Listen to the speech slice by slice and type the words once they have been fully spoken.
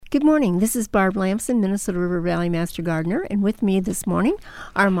Good morning. This is Barb Lamson, Minnesota River Valley Master Gardener, and with me this morning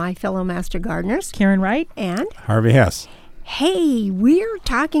are my fellow Master Gardeners, Karen Wright and Harvey Hesse. Hey, we're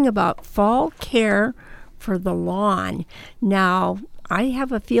talking about fall care for the lawn. Now, I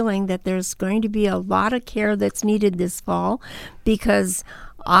have a feeling that there's going to be a lot of care that's needed this fall because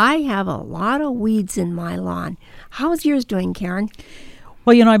I have a lot of weeds in my lawn. How's yours doing, Karen?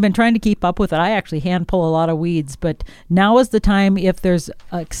 Well, I've been trying to keep up with it. I actually hand pull a lot of weeds, but now is the time if there's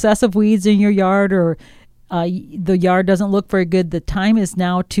excessive weeds in your yard or the yard doesn't look very good, the time is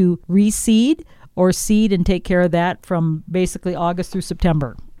now to reseed or seed and take care of that from basically August through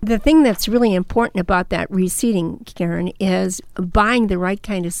September. The thing that's really important about that reseeding, Karen, is buying the right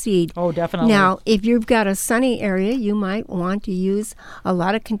kind of seed. Oh, definitely. Now, if you've got a sunny area, you might want to use a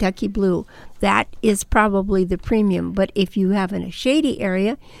lot of Kentucky Blue. That is probably the premium. But if you have in a shady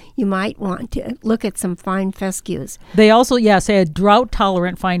area, you might want to look at some fine fescues. They also, say a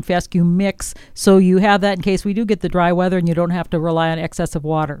drought-tolerant fine fescue mix, so you have that in case we do get the dry weather and you don't have to rely on excessive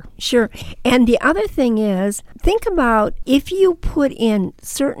water. Sure. And the other thing is, think about if you put in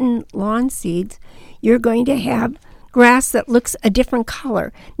certain lawn seeds, you're going to have grass that looks a different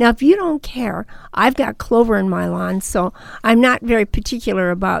color. Now, if you don't care, I've got clover in my lawn, so I'm not very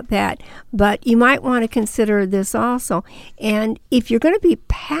particular about that. But you might want to consider this also. And if you're going to be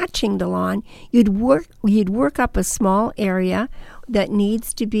patching the lawn, you'd work up a small area that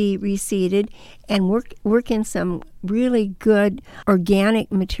needs to be reseeded and work in some really good organic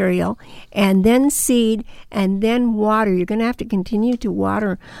material and then seed and then water. You're going to have to continue to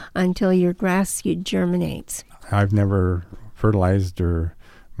water until your grass seed germinates. I've never fertilized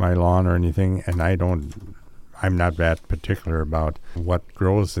my lawn or anything, and I'm not that particular about what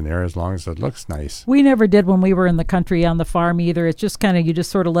grows in there as long as it looks nice. We never did when we were in the country on the farm either. It's just you just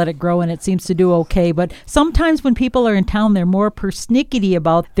sort of let it grow and it seems to do okay. But sometimes when people are in town, they're more persnickety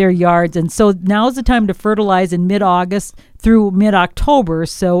about their yards. And so now's the time to fertilize in mid-August through mid-October.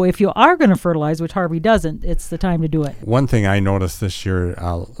 So if you are going to fertilize, which Harvey doesn't, it's the time to do it. One thing I noticed this year,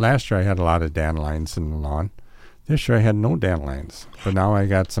 last year I had a lot of dandelions in the lawn. This year I had no dandelions. But now I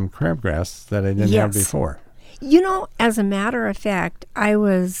got some crabgrass that I didn't have before. As a matter of fact, I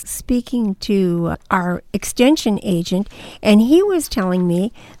was speaking to our extension agent, and he was telling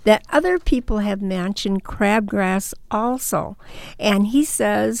me that other people have mentioned crabgrass also. And he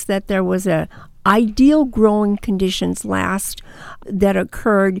says that there was a ideal growing conditions that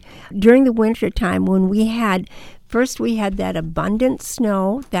occurred during the winter time when we had that abundant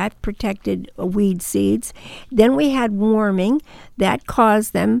snow that protected weed seeds. Then we had warming that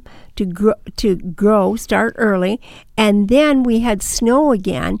caused them to grow, start early. And then we had snow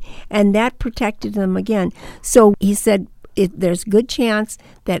again, and that protected them again. So he said there's a good chance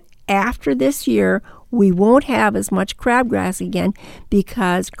that after this year, we won't have as much crabgrass again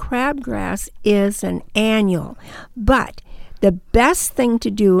because crabgrass is an annual. But the best thing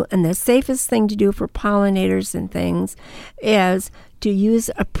to do and the safest thing to do for pollinators and things is to use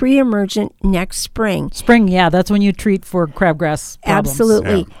a pre-emergent next spring. Spring, that's when you treat for crabgrass problems.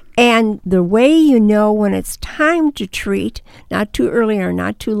 Absolutely. Yeah. And the way you know when it's time to treat, not too early or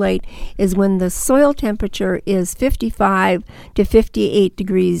not too late, is when the soil temperature is 55 to 58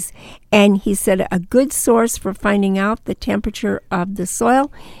 degrees. And he said a good source for finding out the temperature of the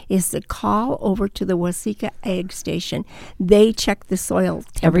soil is to call over to the Waseca Ag Station. They check the soil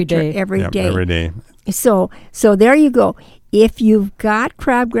temperature every day. So there you go. If you've got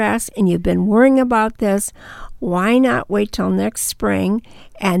crabgrass and you've been worrying about this, why not wait till next spring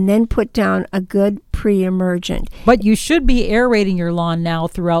and then put down a good pre-emergent? But you should be aerating your lawn now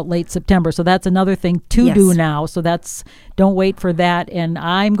throughout late September. So that's another thing to do now. So don't wait for that. And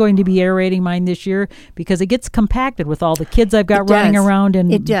I'm going to be aerating mine this year because it gets compacted with all the kids I've got running around.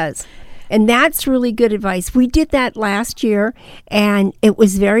 And it does. And that's really good advice. We did that last year, and it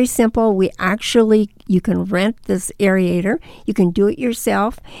was very simple. You can rent this aerator. You can do it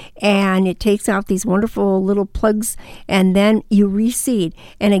yourself, and it takes out these wonderful little plugs, and then you reseed.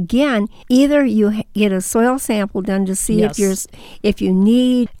 And again, either you get a soil sample done to see if you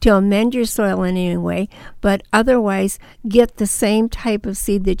need to amend your soil in any way, but otherwise get the same type of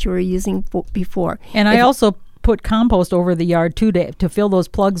seed that you were using before. And I also put compost over the yard too to fill those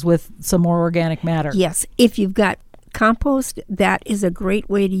plugs with some more organic matter. Yes, if you've got compost, that is a great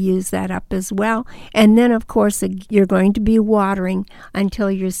way to use that up as well. And then, of course, you're going to be watering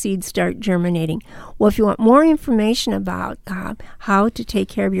until your seeds start germinating. Well, if you want more information about how to take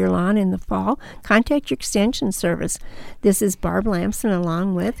care of your lawn in the fall, contact your extension service. This is Barb Lamson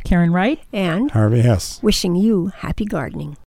along with Karen Wright and Harvey Hesse, wishing you happy gardening.